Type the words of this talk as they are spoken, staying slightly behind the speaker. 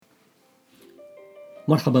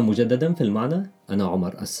مرحبا مجددا في المعنى. أنا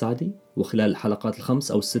عمر السعدي، وخلال الحلقات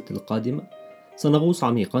الخمس أو الست القادمة سنغوص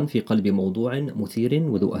عميقا في قلب موضوع مثير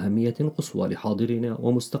وذو أهمية قصوى لحاضرنا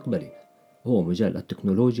ومستقبلنا، وهو مجال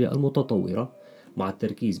التكنولوجيا المتطورة، مع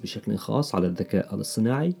التركيز بشكل خاص على الذكاء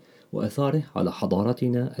الاصطناعي وأثاره على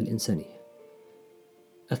حضارتنا الإنسانية.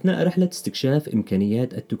 أثناء رحلة استكشاف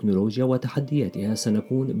إمكانيات التكنولوجيا وتحدياتها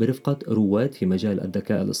سنكون برفقة رواد في مجال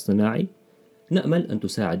الذكاء الاصطناعي، نأمل أن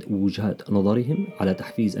تساعد وجهات نظرهم على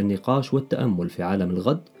تحفيز النقاش والتأمل في عالم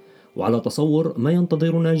الغد، وعلى تصور ما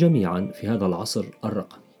ينتظرنا جميعا في هذا العصر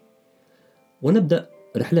الرقمي. ونبدأ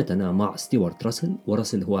رحلتنا مع ستيوارت راسل.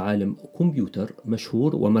 وراسل هو عالم كمبيوتر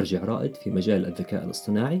مشهور ومرجع رائد في مجال الذكاء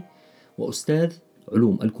الاصطناعي، وأستاذ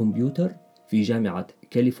علوم الكمبيوتر في جامعة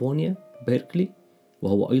كاليفورنيا بيركلي،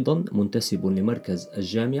 وهو أيضا منتسب لمركز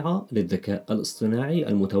الجامعة للذكاء الاصطناعي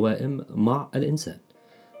المتوائم مع الإنسان،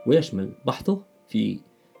 ويشمل بحثه في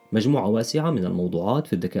مجموعة واسعة من الموضوعات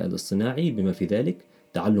في الذكاء الاصطناعي، بما في ذلك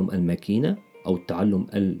تعلم الماكينة أو التعلم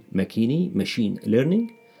الماكيني ماشين ليرنينج،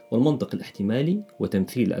 والمنطق الاحتمالي،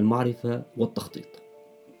 وتمثيل المعرفة والتخطيط.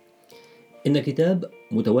 إن كتاب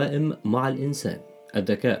متوائم مع الإنسان،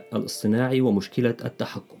 الذكاء الاصطناعي ومشكلة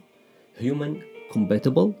التحكم Human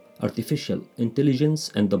Compatible Artificial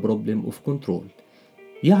Intelligence and the Problem of Control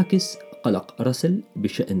يعكس قلق راسل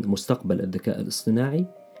بشأن مستقبل الذكاء الاصطناعي،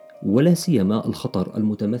 ولا سيما الخطر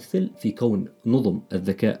المتمثل في كون نظم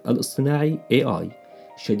الذكاء الاصطناعي AI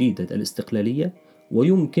شديدة الاستقلالية،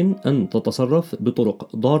 ويمكن أن تتصرف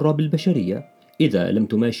بطرق ضارة بالبشرية إذا لم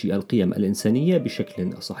تماشي القيم الإنسانية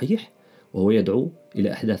بشكل صحيح، وهو يدعو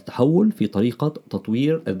إلى إحداث تحول في طريقة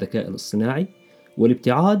تطوير الذكاء الاصطناعي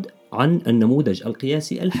والابتعاد عن النموذج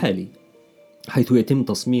القياسي الحالي، حيث يتم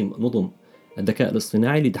تصميم نظم الذكاء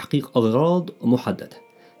الاصطناعي لتحقيق أغراض محددة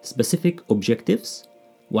specific objectives،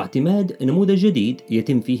 واعتماد نموذج جديد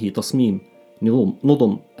يتم فيه تصميم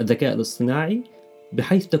نظم الذكاء الاصطناعي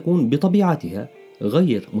بحيث تكون بطبيعتها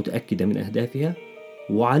غير متأكدة من أهدافها،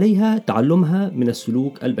 وعليها تعلمها من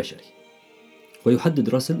السلوك البشري. ويحدد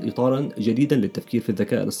راسل إطارا جديدا للتفكير في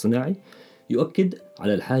الذكاء الاصطناعي، يؤكد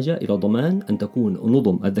على الحاجة إلى ضمان أن تكون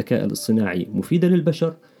نظم الذكاء الاصطناعي مفيدة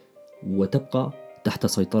للبشر وتبقى تحت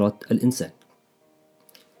سيطرة الإنسان.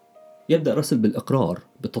 يبدأ راسل بالإقرار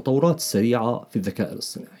بالتطورات السريعة في الذكاء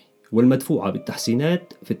الاصطناعي والمدفوعة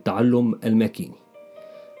بالتحسينات في التعلم الماكيني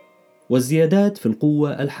والزيادات في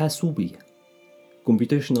القوة الحاسوبية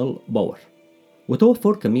computational power،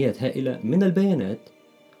 وتوفر كميات هائلة من البيانات،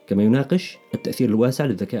 كما يناقش التأثير الواسع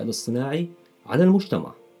للذكاء الاصطناعي على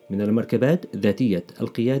المجتمع، من المركبات ذاتية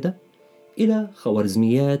القيادة إلى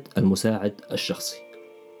خوارزميات المساعد الشخصي.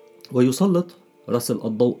 ويسلط راسل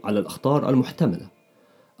الضوء على الأخطار المحتملة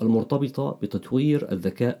المرتبطة بتطوير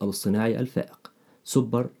الذكاء الاصطناعي الفائق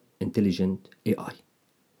Super Intelligent AI،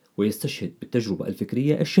 ويستشهد بالتجربة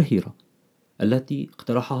الفكرية الشهيرة التي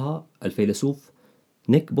اقترحها الفيلسوف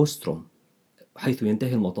نيك بوستروم، حيث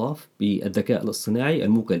ينتهي المطاف بالذكاء الاصطناعي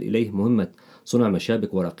الموكل إليه مهمة صنع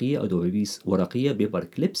مشابك ورقية أو دبابيس ورقية بيبر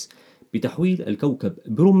كليبس بتحويل الكوكب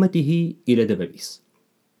برمته إلى دبابيس.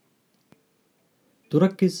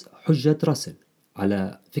 تركز حجة راسل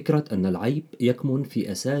على فكرة أن العيب يكمن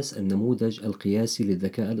في أساس النموذج القياسي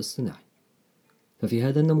للذكاء الاصطناعي، ففي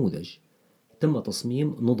هذا النموذج تم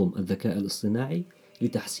تصميم نظم الذكاء الاصطناعي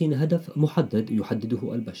لتحسين هدف محدد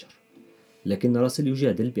يحدده البشر، لكن راسل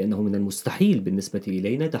يجادل بأنه من المستحيل بالنسبة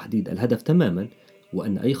إلينا تحديد الهدف تماما،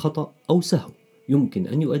 وأن أي خطأ أو سهو يمكن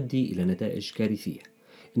أن يؤدي إلى نتائج كارثية.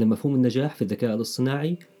 إن مفهوم النجاح في الذكاء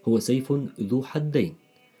الاصطناعي هو سيف ذو حدين،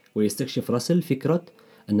 ويستكشف راسل فكرة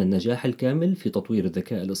أن النجاح الكامل في تطوير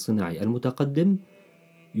الذكاء الاصطناعي المتقدم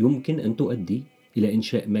يمكن أن تؤدي إلى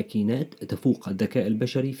إنشاء ماكينات تفوق الذكاء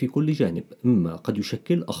البشري في كل جانب، مما قد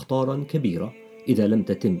يشكل أخطارا كبيرة إذا لم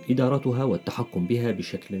تتم إدارتها والتحكم بها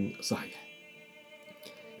بشكل صحيح.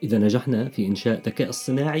 إذا نجحنا في إنشاء ذكاء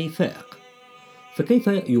اصطناعي فائق، فكيف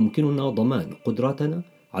يمكننا ضمان قدرتنا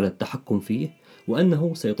على التحكم فيه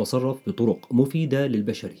وأنه سيتصرف بطرق مفيدة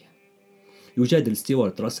للبشرية؟ يجادل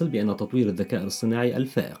ستيوارت راسل بأن تطوير الذكاء الاصطناعي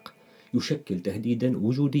الفائق يشكل تهديدا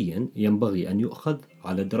وجوديا ينبغي أن يؤخذ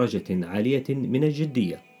على درجة عالية من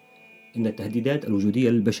الجدية. إن التهديدات الوجودية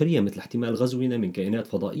للبشرية مثل احتمال غزونا من كائنات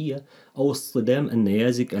فضائية أو اصطدام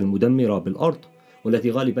النيازك المدمرة بالأرض،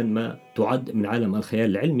 والتي غالبا ما تعد من عالم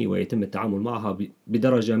الخيال العلمي ويتم التعامل معها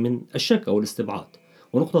بدرجة من الشك أو الاستبعاد.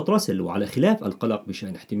 ونقطة راسل، وعلى خلاف القلق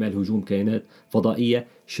بشأن احتمال هجوم كائنات فضائية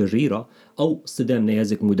شريرة أو اصطدام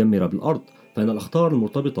نيازك مدمرة بالأرض، فإن الأخطار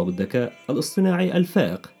المرتبطة بالذكاء الاصطناعي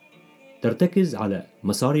الفائق ترتكز على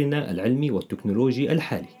مسارنا العلمي والتكنولوجي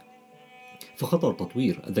الحالي. فخطر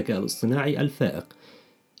تطوير الذكاء الاصطناعي الفائق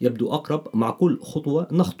يبدو أقرب مع كل خطوة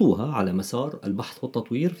نخطوها على مسار البحث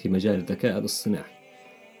والتطوير في مجال الذكاء الاصطناعي،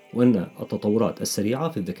 وأن التطورات السريعة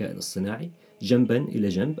في الذكاء الاصطناعي جنبا إلى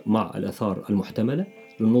جنب مع الآثار المحتملة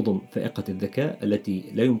للنظم فائقة الذكاء التي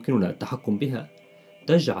لا يمكننا التحكم بها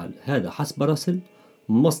تجعل هذا حسب راسل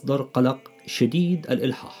مصدر قلق شديد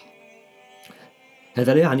الإلحاح.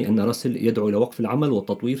 هذا لا يعني أن راسل يدعو إلى وقف العمل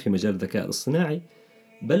والتطوير في مجال الذكاء الاصطناعي،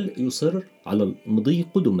 بل يصر على المضي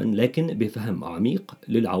قدما لكن بفهم عميق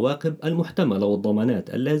للعواقب المحتملة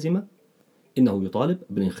والضمانات اللازمة. إنه يطالب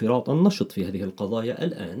بالانخراط النشط في هذه القضايا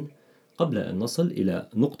الآن قبل أن نصل إلى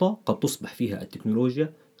نقطة قد تصبح فيها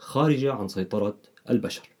التكنولوجيا خارجة عن سيطرة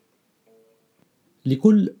البشر.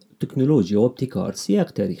 لكل تكنولوجيا وابتكار سياق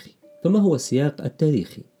تاريخي، فما هو السياق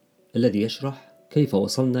التاريخي الذي يشرح كيف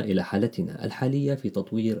وصلنا إلى حالتنا الحالية في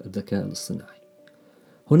تطوير الذكاء الاصطناعي؟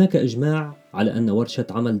 هناك إجماع على أن ورشة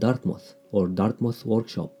عمل دارتموث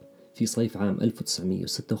ووركشوب في صيف عام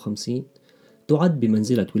 1956 تعد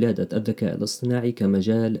بمنزلة ولادة الذكاء الاصطناعي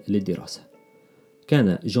كمجال للدراسة.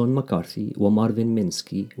 كان جون ماكارثي ومارفين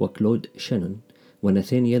مينسكي وكلود شانون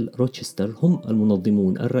وناثانييل روتشستر هم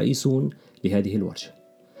المنظمون الرئيسون لهذه الورشة،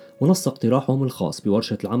 ونص اقتراحهم الخاص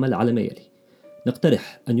بورشة العمل على ما يلي: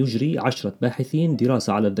 نقترح أن يجري 10 باحثين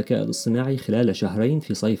دراسة على الذكاء الاصطناعي خلال شهرين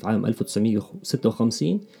في صيف عام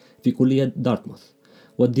 1956 في كلية دارتموث،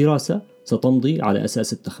 والدراسة ستمضي على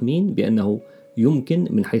أساس التخمين بأنه يمكن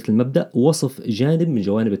من حيث المبدأ وصف جانب من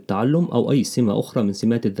جوانب التعلم أو أي سمة أخرى من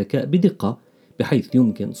سمات الذكاء بدقة بحيث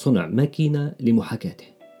يمكن صنع ماكينة لمحاكاته.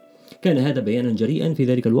 كان هذا بيانا جريئا في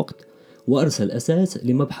ذلك الوقت وأرسل أساس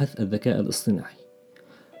لمبحث الذكاء الاصطناعي.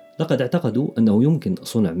 لقد اعتقدوا أنه يمكن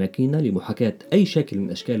صنع ماكينة لمحاكاة أي شكل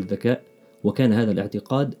من أشكال الذكاء، وكان هذا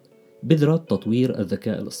الاعتقاد بذرة تطوير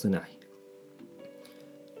الذكاء الاصطناعي.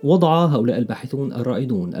 وضع هؤلاء الباحثون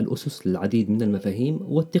الرائدون الأسس للعديد من المفاهيم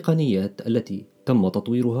والتقنيات التي تم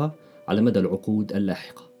تطويرها على مدى العقود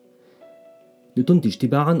اللاحقة لتنتج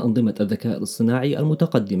تباعا أنظمة الذكاء الاصطناعي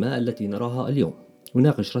المتقدمة التي نراها اليوم.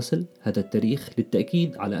 يناقش راسل هذا التاريخ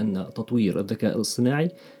للتأكيد على أن تطوير الذكاء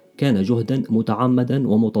الاصطناعي كان جهدا متعمدا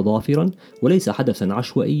ومتضافرا وليس حدثا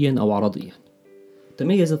عشوائيا أو عرضيا.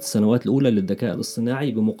 تميزت السنوات الأولى للذكاء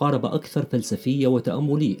الاصطناعي بمقاربة أكثر فلسفية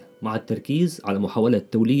وتأملية مع التركيز على محاولة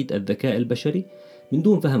توليد الذكاء البشري من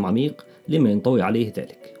دون فهم عميق لما ينطوي عليه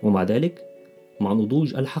ذلك. ومع ذلك مع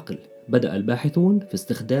نضوج الحقل بدأ الباحثون في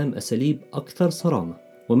استخدام أساليب أكثر صرامة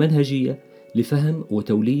ومنهجية لفهم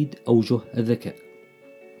وتوليد أوجه الذكاء.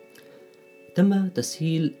 تم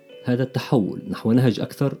تسهيل هذا التحول نحو نهج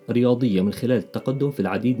أكثر رياضية من خلال التقدم في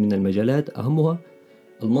العديد من المجالات أهمها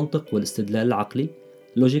المنطق والاستدلال العقلي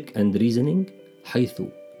Logic and Reasoning، حيث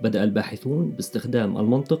بدأ الباحثون باستخدام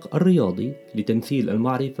المنطق الرياضي لتمثيل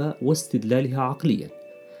المعرفة واستدلالها عقليا،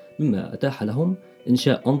 مما أتاح لهم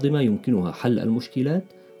إنشاء أنظمة يمكنها حل المشكلات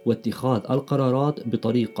واتخاذ القرارات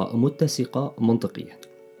بطريقة متسقة منطقيا.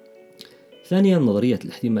 ثانيا، نظرية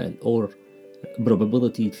الاحتمال or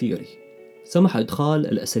Probability Theory سمح إدخال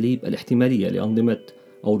الأساليب الاحتمالية لأنظمة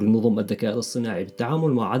أو لنظم الذكاء الاصطناعي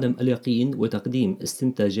بالتعامل مع عدم اليقين وتقديم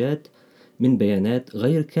استنتاجات من بيانات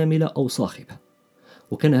غير كاملة أو صاخبة،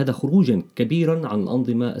 وكان هذا خروجا كبيرا عن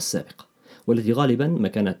الأنظمة السابقة والتي غالبا ما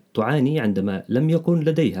كانت تعاني عندما لم يكن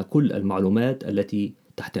لديها كل المعلومات التي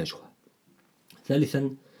تحتاجها. ثالثا،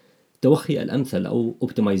 توخي الأمثل أو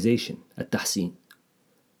Optimization التحسين.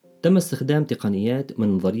 تم استخدام تقنيات من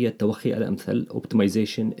نظرية توخي الأمثل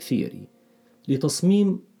Optimization Theory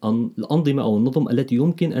لتصميم الأنظمة أو النظم التي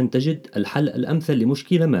يمكن أن تجد الحل الأمثل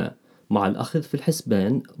لمشكلة ما مع الأخذ في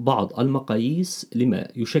الحسبان بعض المقاييس لما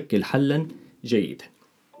يشكل حلا جيدا.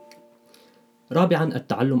 رابعا،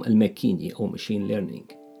 التعلم الماكيني أو Machine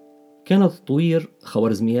Learning. كان تطوير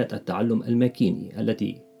خوارزميات التعلم الماكيني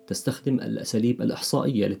التي تستخدم الأساليب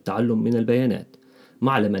الإحصائية للتعلم من البيانات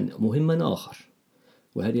معلما مهما آخر،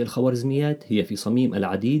 وهذه الخوارزميات هي في صميم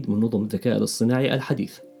العديد من نظم الذكاء الاصطناعي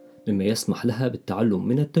الحديثة، مما يسمح لها بالتعلم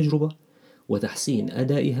من التجربة وتحسين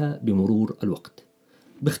أدائها بمرور الوقت.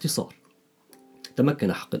 باختصار،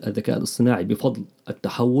 تمكن حقل الذكاء الاصطناعي بفضل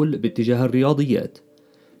التحول باتجاه الرياضيات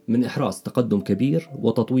من إحراز تقدم كبير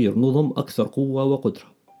وتطوير نظم أكثر قوة وقدرة.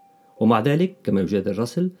 ومع ذلك كما يجادل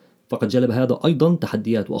راسل فقد جلب هذا أيضا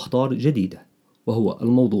تحديات وأخطار جديدة، وهو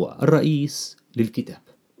الموضوع الرئيس للكتاب.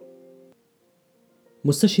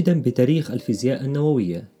 مستشهدا بتاريخ الفيزياء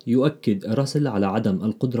النووية يؤكد راسل على عدم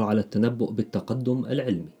القدرة على التنبؤ بالتقدم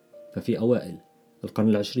العلمي، ففي أوائل القرن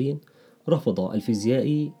العشرين رفض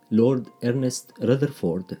الفيزيائي لورد إرنست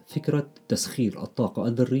رذرفورد فكرة تسخير الطاقة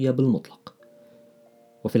الذرية بالمطلق.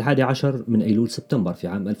 وفي 11 من أيلول سبتمبر في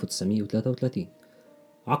عام 1933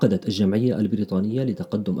 عقدت الجمعية البريطانية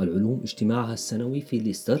لتقدم العلوم اجتماعها السنوي في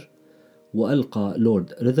ليستر، وألقى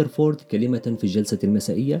لورد رذرفورد كلمة في الجلسة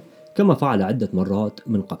المسائية كما فعل عدة مرات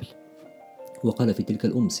من قبل، وقال في تلك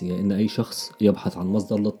الأمسية إن أي شخص يبحث عن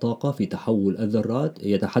مصدر للطاقة في تحول الذرات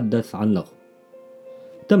يتحدث عن لغو.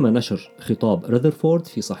 تم نشر خطاب رذرفورد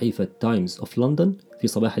في صحيفة تايمز أوف لندن في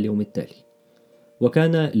صباح اليوم التالي،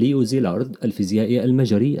 وكان ليو زيلارد الفيزيائي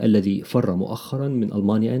المجري الذي فر مؤخرا من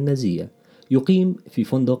ألمانيا النازية يقيم في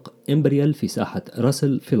فندق إمبريال في ساحة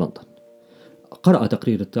راسل في لندن. قرأ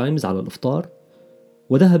تقرير التايمز على الإفطار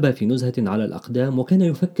وذهب في نزهة على الأقدام، وكان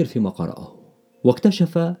يفكر فيما قرأه،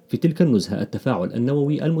 واكتشف في تلك النزهة التفاعل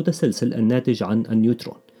النووي المتسلسل الناتج عن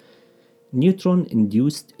النيوترون Neutron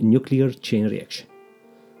Induced Nuclear Chain Reaction.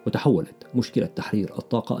 وتحولت مشكلة تحرير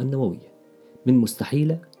الطاقة النووية من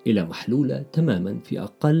مستحيلة إلى محلولة تماما في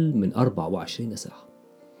أقل من 24 ساعة.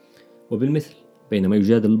 وبالمثل، بينما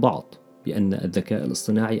يجادل البعض بأن الذكاء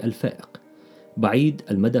الاصطناعي الفائق بعيد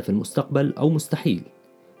المدى في المستقبل أو مستحيل،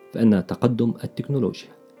 فإن تقدم التكنولوجيا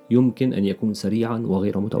يمكن أن يكون سريعا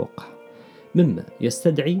وغير متوقع، مما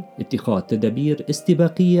يستدعي اتخاذ تدابير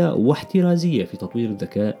استباقية واحترازية في تطوير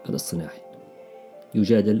الذكاء الاصطناعي.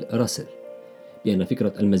 يجادل راسل بأن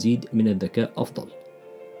فكرة المزيد من الذكاء أفضل،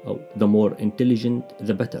 أو the more intelligent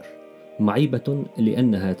the better، معيبة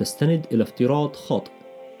لأنها تستند إلى افتراض خاطئ.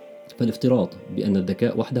 فالافتراض بأن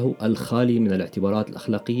الذكاء وحده الخالي من الاعتبارات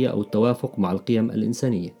الأخلاقية أو التوافق مع القيم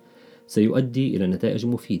الإنسانية سيؤدي إلى نتائج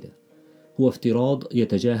مفيدة هو افتراض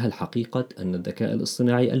يتجاهل حقيقة أن الذكاء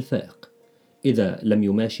الاصطناعي الفائق، إذا لم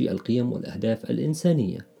يماشي القيم والأهداف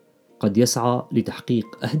الإنسانية، قد يسعى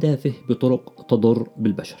لتحقيق أهدافه بطرق تضر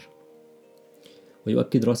بالبشر.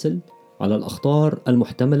 ويؤكد راسل على الأخطار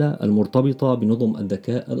المحتملة المرتبطة بنظم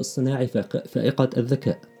الذكاء الاصطناعي فائقة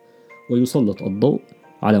الذكاء، ويسلط الضوء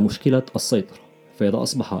على مشكلة السيطرة. فإذا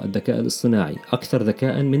أصبح الذكاء الاصطناعي أكثر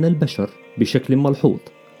ذكاء من البشر بشكل ملحوظ،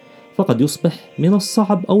 فقد يصبح من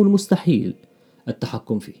الصعب أو المستحيل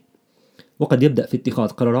التحكم فيه، وقد يبدأ في اتخاذ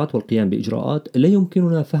قرارات والقيام بإجراءات لا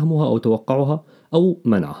يمكننا فهمها أو توقعها أو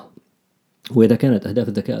منعها. وإذا كانت أهداف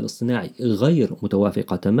الذكاء الاصطناعي غير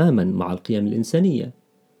متوافقة تماما مع القيم الإنسانية،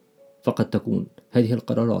 فقد تكون هذه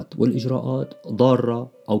القرارات والإجراءات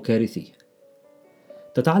ضارة أو كارثية.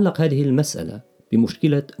 تتعلق هذه المسألة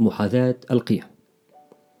بمشكلة محاذاة القيم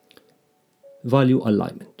Value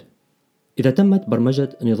Alignment. إذا تمت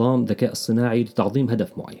برمجة نظام ذكاء اصطناعي لتعظيم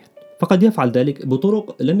هدف معين، فقد يفعل ذلك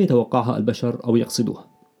بطرق لم يتوقعها البشر أو يقصدوها.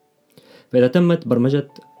 فإذا تمت برمجة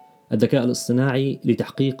الذكاء الاصطناعي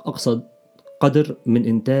لتحقيق أقصى قدر من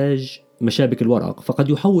إنتاج مشابك الورق، فقد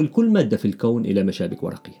يحول كل مادة في الكون إلى مشابك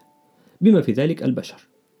ورقية، بما في ذلك البشر.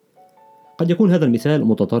 قد يكون هذا المثال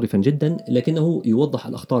متطرفا جدا، لكنه يوضح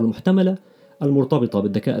الأخطار المحتملة المرتبطة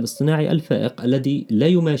بالذكاء الاصطناعي الفائق الذي لا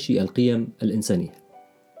يماشي القيم الإنسانية.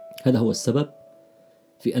 هذا هو السبب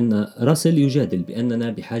في أن راسل يجادل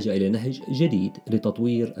بأننا بحاجة إلى نهج جديد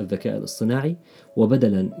لتطوير الذكاء الاصطناعي،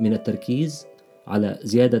 وبدلا من التركيز على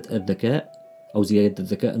زيادة الذكاء أو زيادة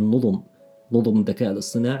ذكاء نظم الذكاء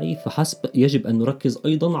الاصطناعي فحسب، يجب أن نركز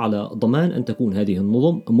أيضا على ضمان أن تكون هذه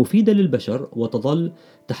النظم مفيدة للبشر وتظل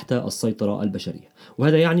تحت السيطرة البشرية.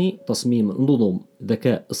 وهذا يعني تصميم نظم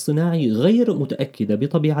ذكاء اصطناعي غير متأكدة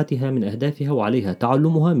بطبيعتها من أهدافها، وعليها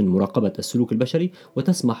تعلمها من مراقبة السلوك البشري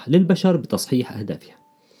وتسمح للبشر بتصحيح أهدافها.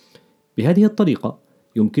 بهذه الطريقة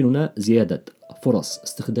يمكننا زيادة فرص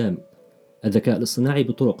استخدام الذكاء الاصطناعي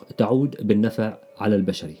بطرق تعود بالنفع على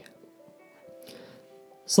البشرية.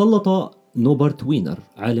 سلط نوبرت وينر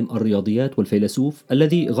عالم الرياضيات والفيلسوف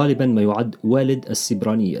الذي غالبا ما يعد والد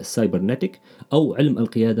السيبرانية السايبرنتيك أو علم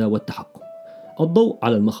القيادة والتحكم الضوء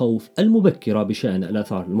على المخاوف المبكرة بشأن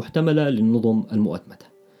الآثار المحتملة للنظم المؤتمتة،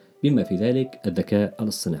 بما في ذلك الذكاء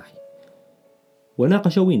الاصطناعي.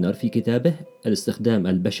 وناقش وينر في كتابه الاستخدام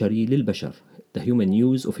البشري للبشر The Human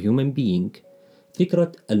Use of Human Being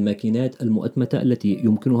فكرة الماكينات المؤتمتة التي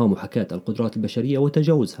يمكنها محاكاة القدرات البشرية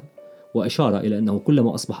وتجاوزها، وأشار إلى أنه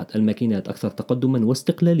كلما أصبحت الماكينات أكثر تقدما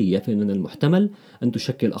واستقلالية، فإن من المحتمل أن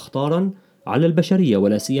تشكل أخطارا على البشرية،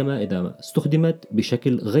 ولا سيما إذا استخدمت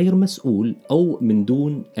بشكل غير مسؤول أو من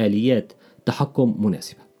دون آليات تحكم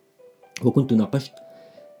مناسبة. وكنت ناقشت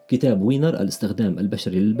كتاب وينر الاستخدام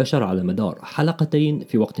البشري للبشر على مدار حلقتين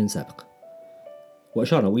في وقت سابق.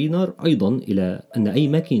 وأشار وينر أيضا إلى أن أي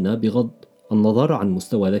ماكينة بغض النظر عن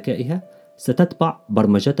مستوى ذكائها ستتبع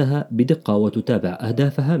برمجتها بدقة وتتابع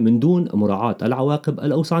أهدافها من دون مراعاة العواقب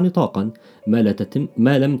الأوسع نطاقا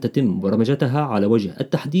ما لم تتم برمجتها على وجه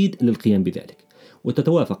التحديد للقيام بذلك.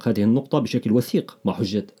 وتتوافق هذه النقطة بشكل وثيق مع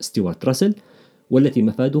حجة ستيوارت راسل، والتي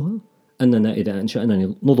مفادها أننا إذا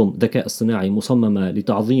أنشأنا نظم ذكاء اصطناعي مصممة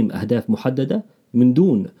لتعظيم أهداف محددة من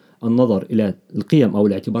دون النظر إلى القيم أو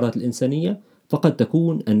الاعتبارات الإنسانية، فقد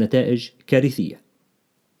تكون النتائج كارثية.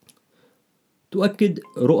 تؤكد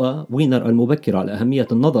رؤى وينر المبكرة على أهمية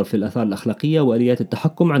النظر في الآثار الأخلاقية وآليات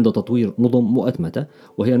التحكم عند تطوير نظم مؤتمتة،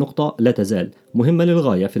 وهي نقطة لا تزال مهمة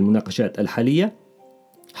للغاية في المناقشات الحالية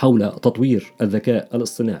حول تطوير الذكاء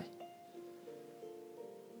الاصطناعي.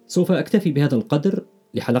 سوف أكتفي بهذا القدر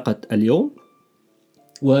لحلقة اليوم،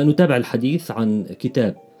 ونتابع الحديث عن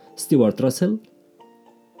كتاب ستيوارت راسل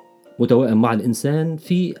متوائم مع الإنسان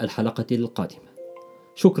في الحلقة القادمة.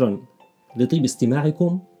 شكرا لطيب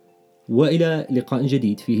استماعكم، وإلى لقاء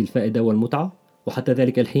جديد فيه الفائدة والمتعة، وحتى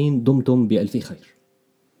ذلك الحين دمتم بألف خير.